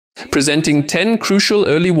presenting 10 crucial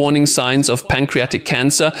early warning signs of pancreatic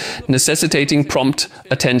cancer necessitating prompt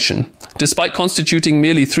attention. Despite constituting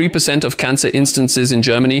merely 3% of cancer instances in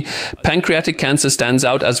Germany, pancreatic cancer stands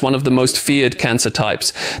out as one of the most feared cancer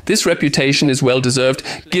types. This reputation is well deserved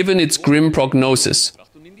given its grim prognosis.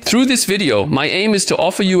 Through this video, my aim is to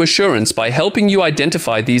offer you assurance by helping you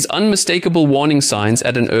identify these unmistakable warning signs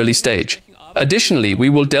at an early stage. Additionally, we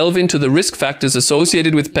will delve into the risk factors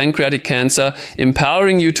associated with pancreatic cancer,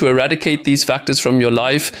 empowering you to eradicate these factors from your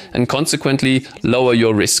life and consequently lower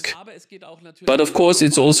your risk. But of course,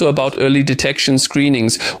 it's also about early detection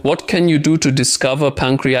screenings. What can you do to discover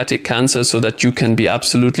pancreatic cancer so that you can be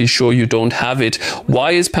absolutely sure you don't have it?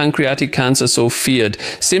 Why is pancreatic cancer so feared?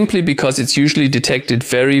 Simply because it's usually detected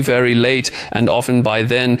very, very late, and often by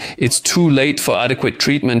then it's too late for adequate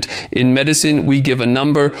treatment. In medicine, we give a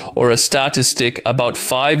number or a statistic. About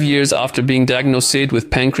 5 years after being diagnosed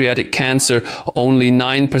with pancreatic cancer, only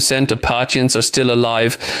 9% of patients are still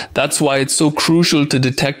alive. That's why it's so crucial to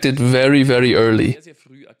detect it very, very early.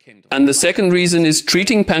 And the second reason is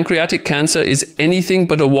treating pancreatic cancer is anything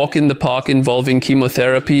but a walk in the park involving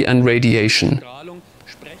chemotherapy and radiation.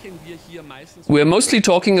 We're mostly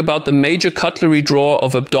talking about the major cutlery drawer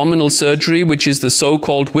of abdominal surgery, which is the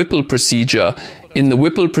so-called Whipple procedure. In the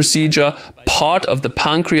Whipple procedure, part of the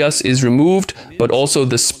pancreas is removed, but also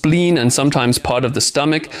the spleen and sometimes part of the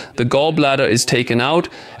stomach. The gallbladder is taken out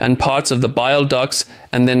and parts of the bile ducts,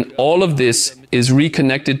 and then all of this is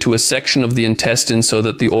reconnected to a section of the intestine so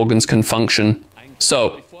that the organs can function.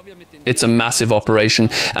 So, it's a massive operation.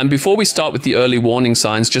 And before we start with the early warning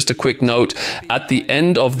signs, just a quick note. At the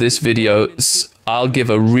end of this video, I'll give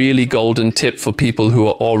a really golden tip for people who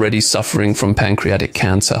are already suffering from pancreatic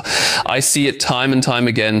cancer. I see it time and time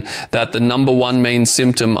again that the #1 main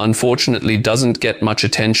symptom unfortunately doesn't get much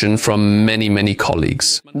attention from many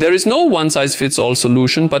colleagues. There is no one-size-fits-all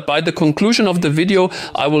solution, but by the conclusion of the video,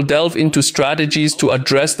 I will delve into strategies to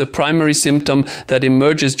address the primary symptom that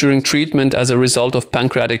emerges during treatment as a result of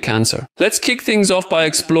pancreatic cancer. Let's kick things off by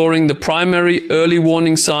exploring the primary early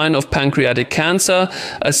warning sign of pancreatic cancer,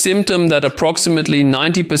 a symptom that approximately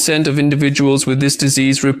 90% of individuals with this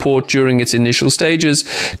disease report during its initial stages.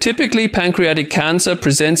 Typically, pancreatic cancer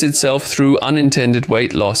presents itself through unintended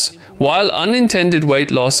weight loss. While unintended weight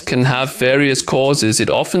loss can have various causes, it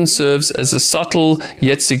often serves as a subtle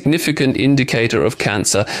yet significant indicator of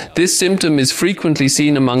cancer. This symptom is frequently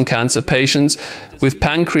seen among cancer patients, with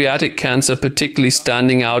pancreatic cancer particularly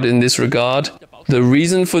standing out in this regard. The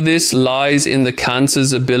reason for this lies in the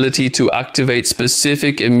cancer's ability to activate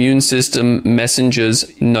specific immune system messengers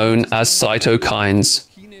known as cytokines.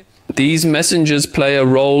 These messengers play a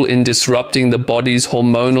role in disrupting the body's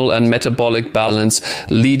hormonal and metabolic balance,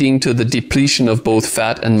 leading to the depletion of both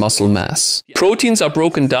fat and muscle mass. Proteins are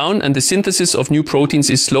broken down and the synthesis of new proteins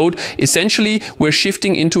is slowed. Essentially, we're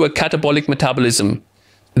shifting into a catabolic metabolism.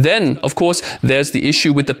 Then, of course, there's the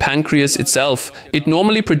issue with the pancreas itself. It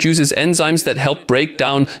normally produces enzymes that help break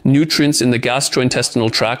down nutrients in the gastrointestinal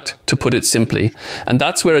tract, to put it simply. And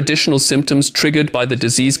that's where additional symptoms triggered by the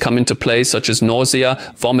disease come into play, such as nausea,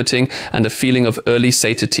 vomiting, and a feeling of early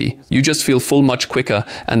satiety. You just feel full much quicker,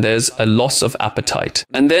 and there's a loss of appetite.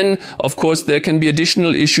 And then, of course, there can be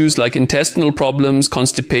additional issues like intestinal problems,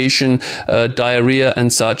 constipation, diarrhea,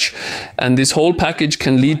 and such. And this whole package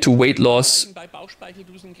can lead to weight loss.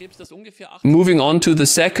 Moving on to the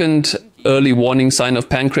second early warning sign of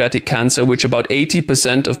pancreatic cancer, which about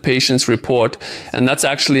 80% of patients report, and that's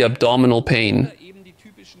actually abdominal pain.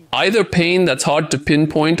 Either pain that's hard to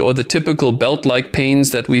pinpoint or the typical belt-like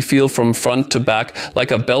pains that we feel from front to back,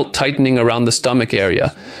 like a belt tightening around the stomach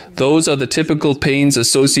area. Those are the typical pains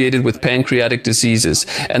associated with pancreatic diseases.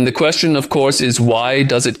 And the question, of course, is why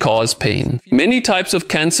does it cause pain? Many types of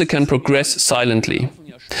cancer can progress silently.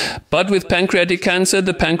 But with pancreatic cancer,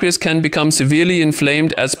 the pancreas can become severely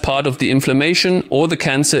inflamed as part of the inflammation or the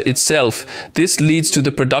cancer itself. This leads to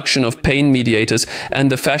the production of pain mediators, and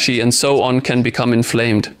the fasciae and so on can become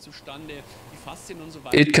inflamed.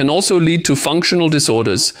 It can also lead to functional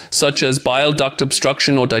disorders, such as bile duct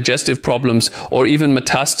obstruction or digestive problems, or even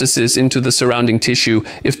metastasis into the surrounding tissue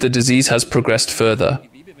if the disease has progressed further.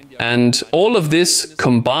 And all of this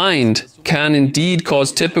combined can indeed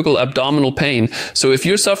cause typical abdominal pain. So if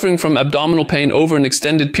you're suffering from abdominal pain over an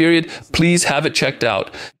extended period, please have it checked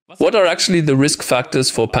out. What are actually the risk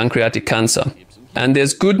factors for pancreatic cancer? And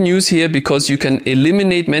there's good news here because you can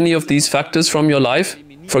eliminate many of these factors from your life.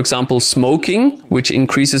 For example, smoking, which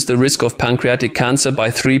increases the risk of pancreatic cancer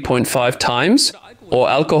by 3.5 times, or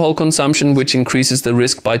alcohol consumption, which increases the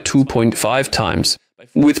risk by 2.5 times.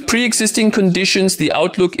 With pre-existing conditions, the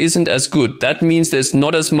outlook isn't as good. That means there's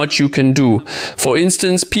not as much you can do. For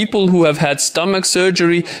instance, people who have had stomach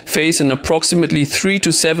surgery face an approximately 3 to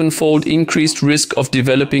 7-fold increased risk of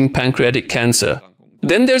developing pancreatic cancer.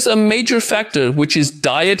 Then there's a major factor, which is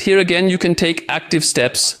diet. Here again, you can take active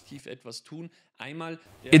steps.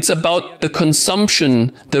 It's about the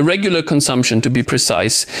consumption, the regular consumption to be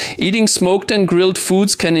precise. Eating smoked and grilled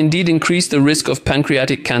foods can indeed increase the risk of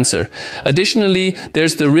pancreatic cancer. Additionally,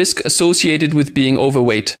 there's the risk associated with being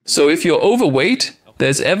overweight. So if you're overweight,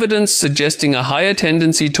 there's evidence suggesting a higher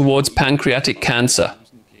tendency towards pancreatic cancer.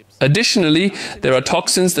 Additionally, there are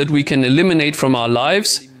toxins that we can eliminate from our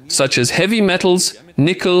lives, such as heavy metals,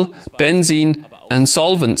 nickel, benzene, and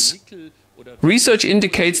solvents. Research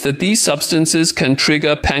indicates that these substances can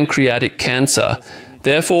trigger pancreatic cancer.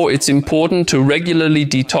 Therefore, it's important to regularly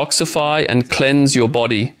detoxify and cleanse your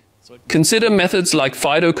body. Consider methods like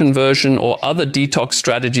phytoconversion or other detox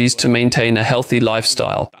strategies to maintain a healthy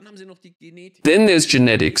lifestyle. Then there's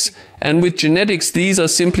genetics. And with genetics, these are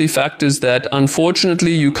simply factors that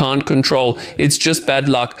unfortunately you can't control. It's just bad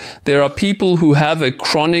luck. There are people who have a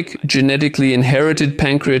chronic genetically inherited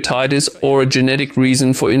pancreatitis or a genetic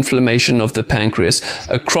reason for inflammation of the pancreas,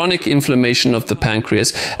 a chronic inflammation of the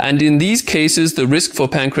pancreas. And in these cases, the risk for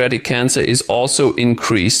pancreatic cancer is also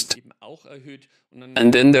increased.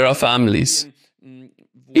 And then there are families.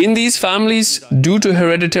 In these families, due to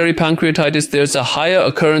hereditary pancreatitis, there's a higher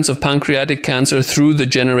occurrence of pancreatic cancer through the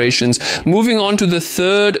generations. Moving on to the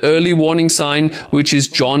third early warning sign, which is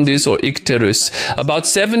jaundice or icterus. About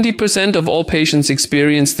 70% of all patients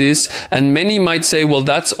experience this, and many might say, well,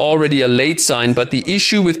 that's already a late sign. But the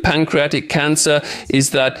issue with pancreatic cancer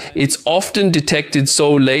is that it's often detected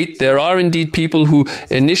so late. There are indeed people who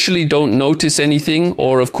initially don't notice anything,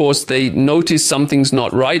 or of course they notice something's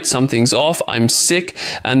not right, something's off, I'm sick.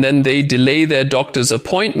 And then they delay their doctor's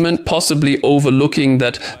appointment, possibly overlooking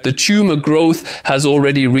that the tumor growth has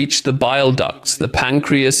already reached the bile ducts. The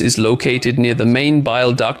pancreas is located near the main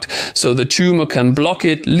bile duct, so the tumor can block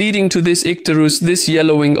it, leading to this icterus, this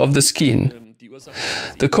yellowing of the skin.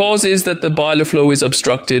 The cause is that the bile flow is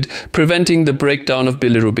obstructed, preventing the breakdown of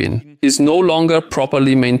bilirubin, is no longer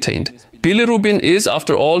properly maintained. Bilirubin is,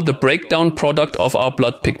 after all, the breakdown product of our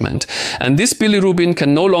blood pigment. And this bilirubin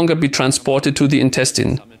can no longer be transported to the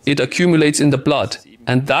intestine. It accumulates in the blood.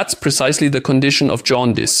 And that's precisely the condition of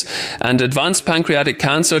jaundice. And advanced pancreatic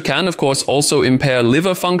cancer can, of course, also impair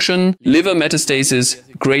liver function, liver metastasis,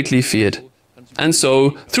 greatly feared. And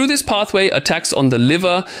so, through this pathway, attacks on the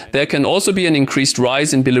liver, there can also be an increased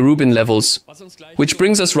rise in bilirubin levels. Which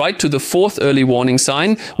brings us right to the fourth early warning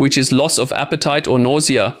sign, which is loss of appetite or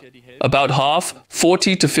nausea. About half,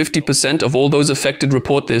 40 to 50% of all those affected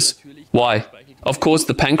report this. Why? Of course,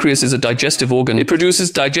 the pancreas is a digestive organ. It produces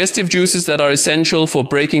digestive juices that are essential for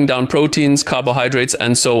breaking down proteins, carbohydrates,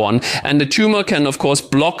 and so on. And the tumor can, of course,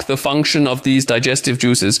 block the function of these digestive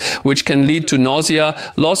juices, which can lead to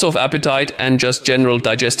nausea, loss of appetite, and just general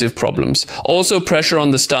digestive problems. Also, pressure on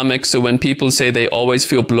the stomach. So when people say they always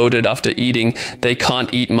feel bloated after eating, they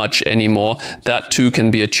can't eat much anymore. That too can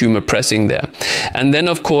be a tumor pressing there. And then,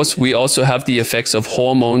 of course, we also have the effects of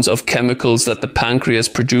hormones, of chemicals that the pancreas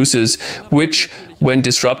produces, which when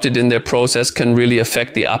disrupted in their process can really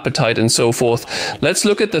affect the appetite and so forth. Let's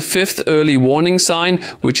look at the fifth early warning sign,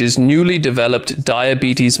 which is newly developed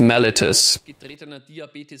diabetes mellitus.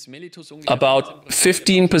 About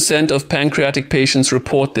 15% of pancreatic patients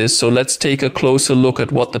report this, so let's take a closer look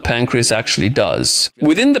at what the pancreas actually does.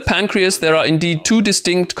 Within the pancreas, there are indeed two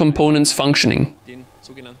distinct components functioning.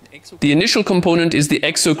 The initial component is the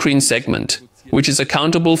exocrine segment, which is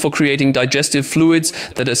accountable for creating digestive fluids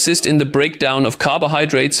that assist in the breakdown of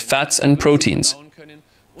carbohydrates, fats, and proteins.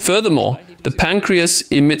 Furthermore, the pancreas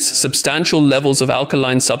emits substantial levels of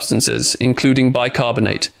alkaline substances, including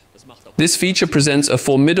bicarbonate. This feature presents a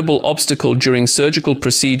formidable obstacle during surgical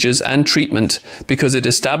procedures and treatment because it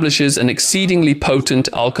establishes an exceedingly potent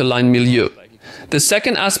alkaline milieu. The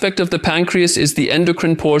second aspect of the pancreas is the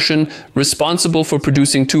endocrine portion, responsible for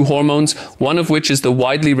producing two hormones, one of which is the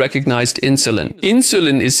widely recognized insulin.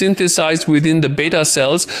 Insulin is synthesized within the beta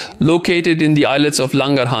cells located in the islets of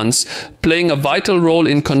Langerhans, playing a vital role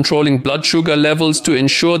in controlling blood sugar levels to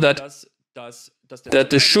ensure that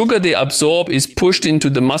the sugar they absorb is pushed into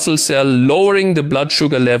the muscle cell, lowering the blood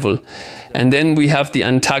sugar level. And then we have the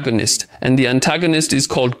antagonist. And the antagonist is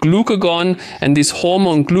called glucagon. And this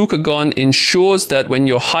hormone glucagon ensures that when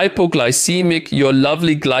you're hypoglycemic, your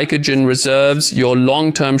lovely glycogen reserves, your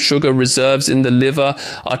long-term sugar reserves in the liver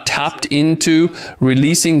are tapped into,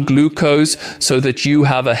 releasing glucose so that you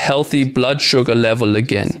have a healthy blood sugar level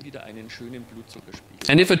again.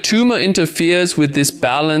 And if a tumor interferes with this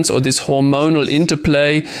balance or this hormonal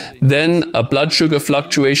interplay, then a blood sugar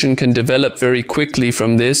fluctuation can develop very quickly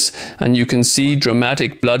from this, and you can see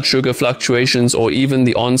dramatic blood sugar fluctuations or even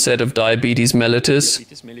the onset of diabetes mellitus.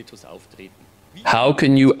 How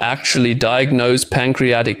can you actually diagnose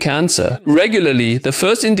pancreatic cancer? Regularly, the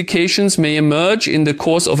first indications may emerge in the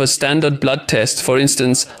course of a standard blood test, for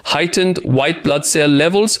instance, heightened white blood cell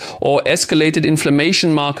levels or escalated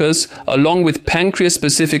inflammation markers, along with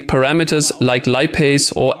pancreas-specific parameters like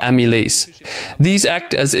lipase or amylase. These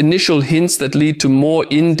act as initial hints that lead to more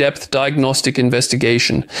in-depth diagnostic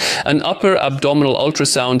investigation. An upper abdominal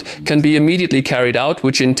ultrasound can be immediately carried out,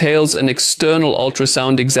 which entails an external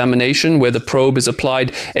ultrasound examination where the probe is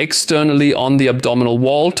applied externally on the abdominal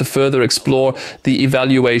wall to further explore the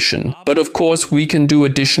evaluation. But of course, we can do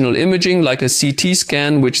additional imaging like a CT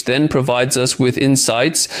scan, which then provides us with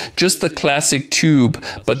insights, just the classic tube.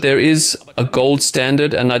 But there is a gold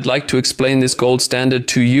standard, and I'd like to explain this gold standard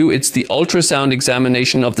to you. It's the ultrasound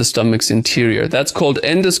examination of the stomach's interior. That's called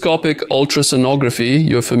endoscopic ultrasonography.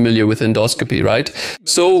 You're familiar with endoscopy, right?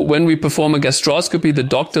 So when we perform a gastroscopy, the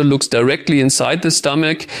doctor looks directly inside the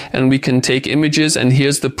stomach and we can take images, and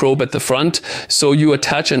here's the probe at the front. So you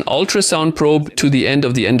attach an ultrasound probe to the end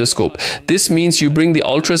of the endoscope. This means you bring the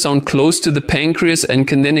ultrasound close to the pancreas and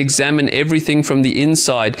can then examine everything from the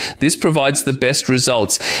inside. This provides the best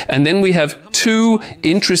results. And then we have two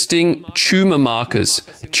interesting tumor markers.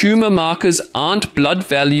 Tumor markers aren't blood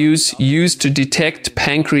values used to detect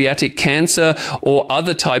pancreatic cancer or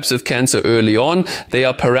other types of cancer early on. They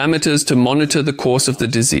are parameters to monitor the course of the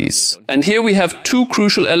disease. And here we have two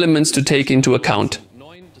crucial elements to take into account.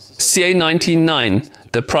 CA19-9,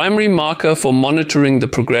 the primary marker for monitoring the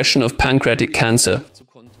progression of pancreatic cancer.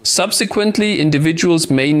 Subsequently, individuals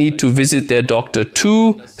may need to visit their doctor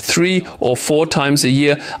 2, 3, or 4 times a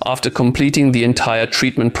year after completing the entire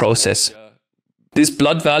treatment process. This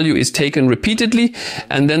blood value is taken repeatedly,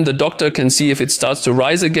 and then the doctor can see if it starts to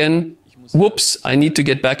rise again. Whoops, I need to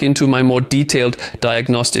get back into my more detailed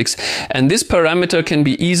diagnostics. And this parameter can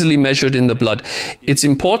be easily measured in the blood. It's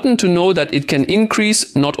important to know that it can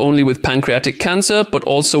increase not only with pancreatic cancer, but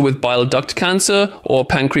also with bile duct cancer or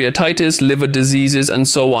pancreatitis, liver diseases, and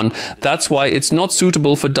so on. That's why it's not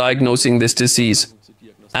suitable for diagnosing this disease.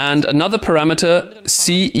 And another parameter,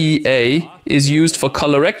 CEA, is used for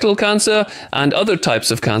colorectal cancer and other types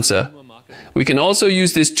of cancer. We can also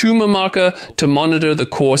use this tumor marker to monitor the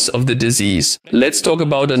course of the disease. Let's talk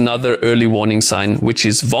about another early warning sign, which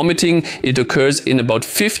is vomiting. It occurs in about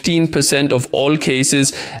 15% of all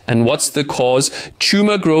cases. And what's the cause?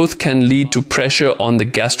 Tumor growth can lead to pressure on the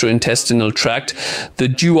gastrointestinal tract. The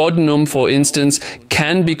duodenum, for instance,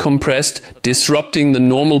 can be compressed, disrupting the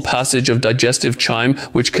normal passage of digestive chyme,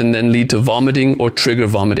 which can then lead to vomiting or trigger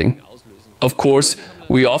vomiting. Of course,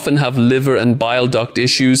 we often have liver and bile duct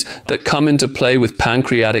issues that come into play with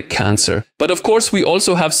pancreatic cancer. But of course, we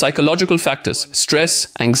also have psychological factors,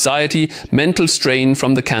 stress, anxiety, mental strain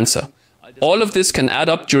from the cancer. All of this can add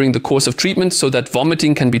up during the course of treatment so that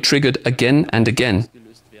vomiting can be triggered again and again.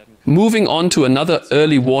 Moving on to another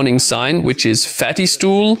early warning sign, which is fatty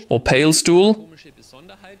stool or pale stool.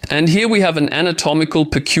 And here we have an anatomical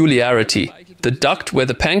peculiarity. The duct where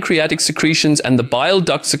the pancreatic secretions and the bile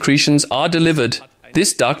duct secretions are delivered.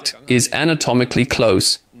 This duct is anatomically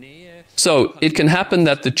close. So it can happen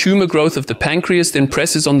that the tumor growth of the pancreas then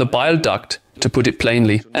presses on the bile duct, to put it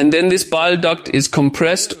plainly. And then this bile duct is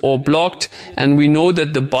compressed or blocked, and we know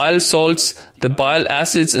that the bile salts, the bile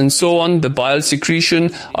acids and so on, the bile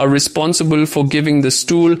secretion, are responsible for giving the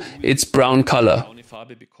stool its brown color.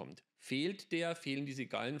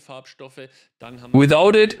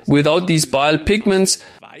 Without these bile pigments,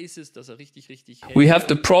 we have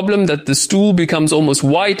the problem that the stool becomes almost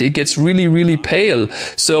white. It gets really, really pale.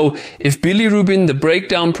 So if bilirubin, the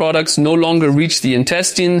breakdown products, no longer reach the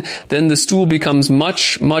intestine, then the stool becomes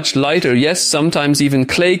much, much lighter. Yes, sometimes even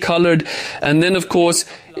clay colored. And then, of course,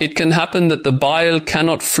 it can happen that the bile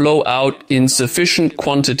cannot flow out in sufficient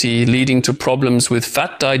quantity, leading to problems with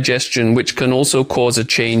fat digestion, which can also cause a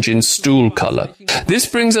change in stool color. This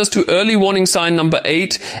brings us to early warning sign number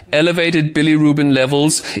 8, elevated bilirubin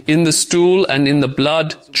levels in the stool and in the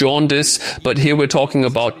blood, jaundice. But here we're talking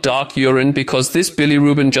about dark urine, because this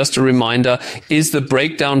bilirubin, just a reminder, is the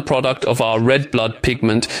breakdown product of our red blood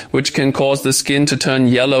pigment, which can cause the skin to turn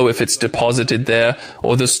yellow if it's deposited there,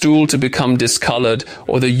 or the stool to become discolored,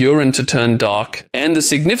 or the urine to turn dark. And the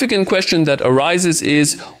significant question that arises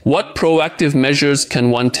is, what proactive measures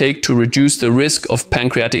can one take to reduce the risk of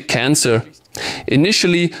pancreatic cancer?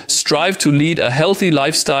 Initially, strive to lead a healthy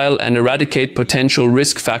lifestyle and eradicate potential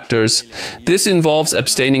risk factors. This involves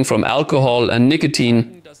abstaining from alcohol and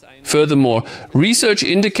nicotine. Furthermore, research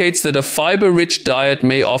indicates that a fiber-rich diet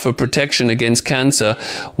may offer protection against cancer,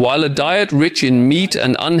 while a diet rich in meat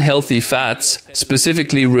and unhealthy fats,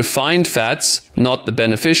 specifically refined fats, not the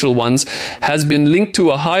beneficial ones, has been linked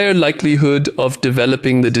to a higher likelihood of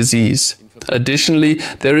developing the disease. Additionally,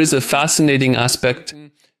 there is a fascinating aspect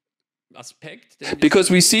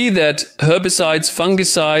because we see that herbicides,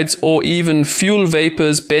 fungicides, or even fuel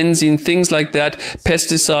vapors, benzene, things like that,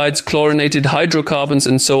 pesticides, chlorinated hydrocarbons,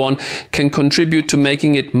 and so on, can contribute to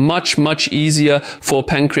making it much, much easier for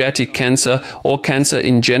pancreatic cancer or cancer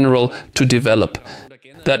in general to develop.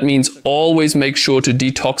 That means always make sure to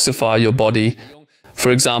detoxify your body.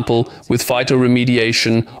 For example, with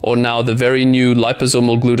phytoremediation or now the very new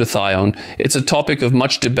liposomal glutathione. It's a topic of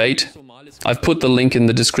much debate. I've put the link in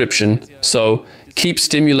the description. So keep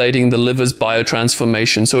stimulating the liver's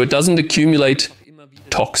biotransformation so it doesn't accumulate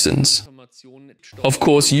toxins. Of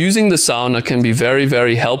course, using the sauna can be very,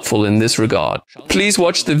 very helpful in this regard. Please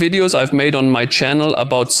watch the videos I've made on my channel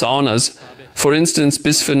about saunas. For instance,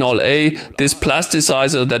 bisphenol A, this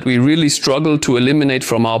plasticizer that we really struggle to eliminate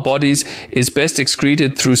from our bodies, is best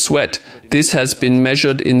excreted through sweat. This has been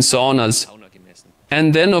measured in saunas.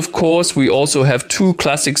 And then, of course, we also have two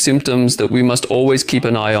classic symptoms that we must always keep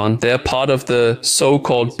an eye on. They're part of the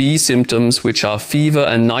so-called B symptoms, which are fever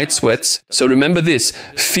and night sweats. So remember this,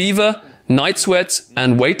 fever, night sweats,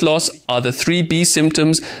 and weight loss are the three B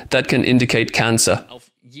symptoms that can indicate cancer.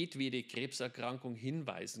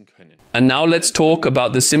 And now let's talk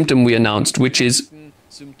about the symptom we announced, which is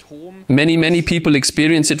many people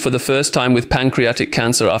experience it for the first time with pancreatic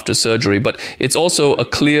cancer after surgery, but it's also a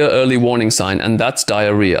clear early warning sign, and that's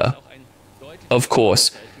diarrhea. Of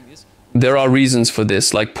course, there are reasons for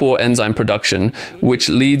this, like poor enzyme production, which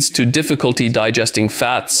leads to difficulty digesting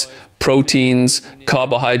fats, proteins,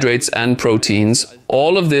 carbohydrates, and proteins.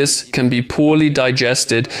 All of this can be poorly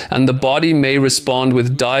digested, and the body may respond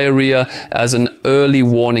with diarrhea as an early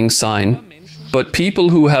warning sign. But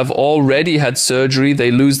people who have already had surgery, they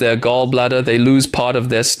lose their gallbladder, they lose part of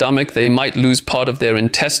their stomach, they might lose part of their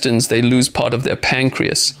intestines, they lose part of their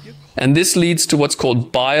pancreas. And this leads to what's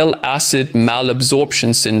called bile acid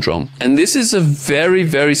malabsorption syndrome. And this is a very,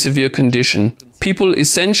 very severe condition. People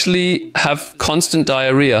essentially have constant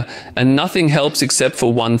diarrhea and nothing helps except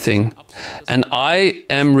for one thing. And I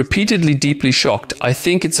am repeatedly deeply shocked. I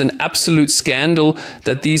think it's an absolute scandal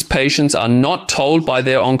that these patients are not told by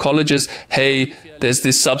their oncologist, hey, there's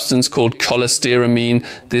this substance called cholestyramine,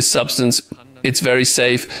 this substance, it's very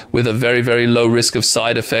safe with a very, very low risk of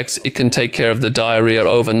side effects. It can take care of the diarrhea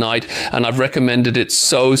overnight. And I've recommended it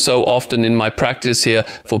so often in my practice here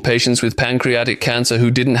for patients with pancreatic cancer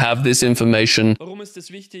who didn't have this information.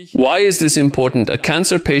 Why is this important? A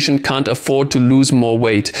cancer patient can't afford to lose more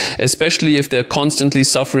weight, especially if they're constantly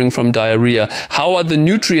suffering from diarrhea. How are the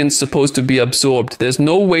nutrients supposed to be absorbed? There's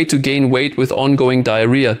no way to gain weight with ongoing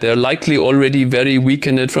diarrhea. They're likely already very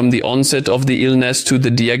weakened from the onset of the illness to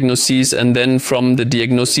the diagnosis, and then from the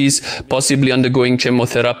diagnosis, possibly undergoing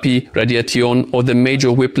chemotherapy, radiation, or the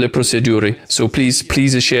major Whipple procedure. So please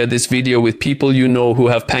share this video with people you know who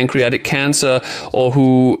have pancreatic cancer or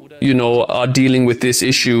who, you know, are dealing with this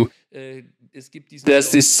issue.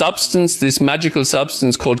 There's this substance, this magical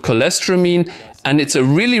substance called cholestyramine, and it's a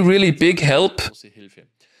really big help.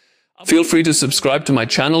 Feel free to subscribe to my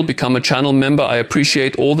channel, become a channel member. I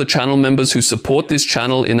appreciate all the channel members who support this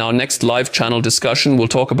channel. In our next live channel discussion, we'll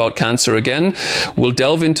talk about cancer again. We'll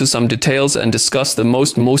delve into some details and discuss the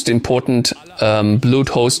most important blood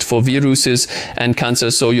host for viruses and cancer,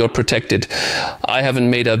 so you're protected. I haven't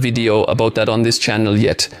made a video about that on this channel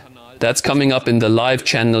yet. That's coming up in the live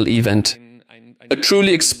channel event. A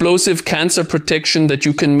truly explosive cancer protection that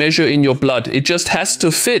you can measure in your blood. It just has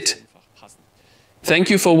to fit.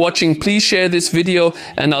 Thank you for watching. Please share this video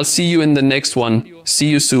and I'll see you in the next one. See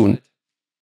you soon.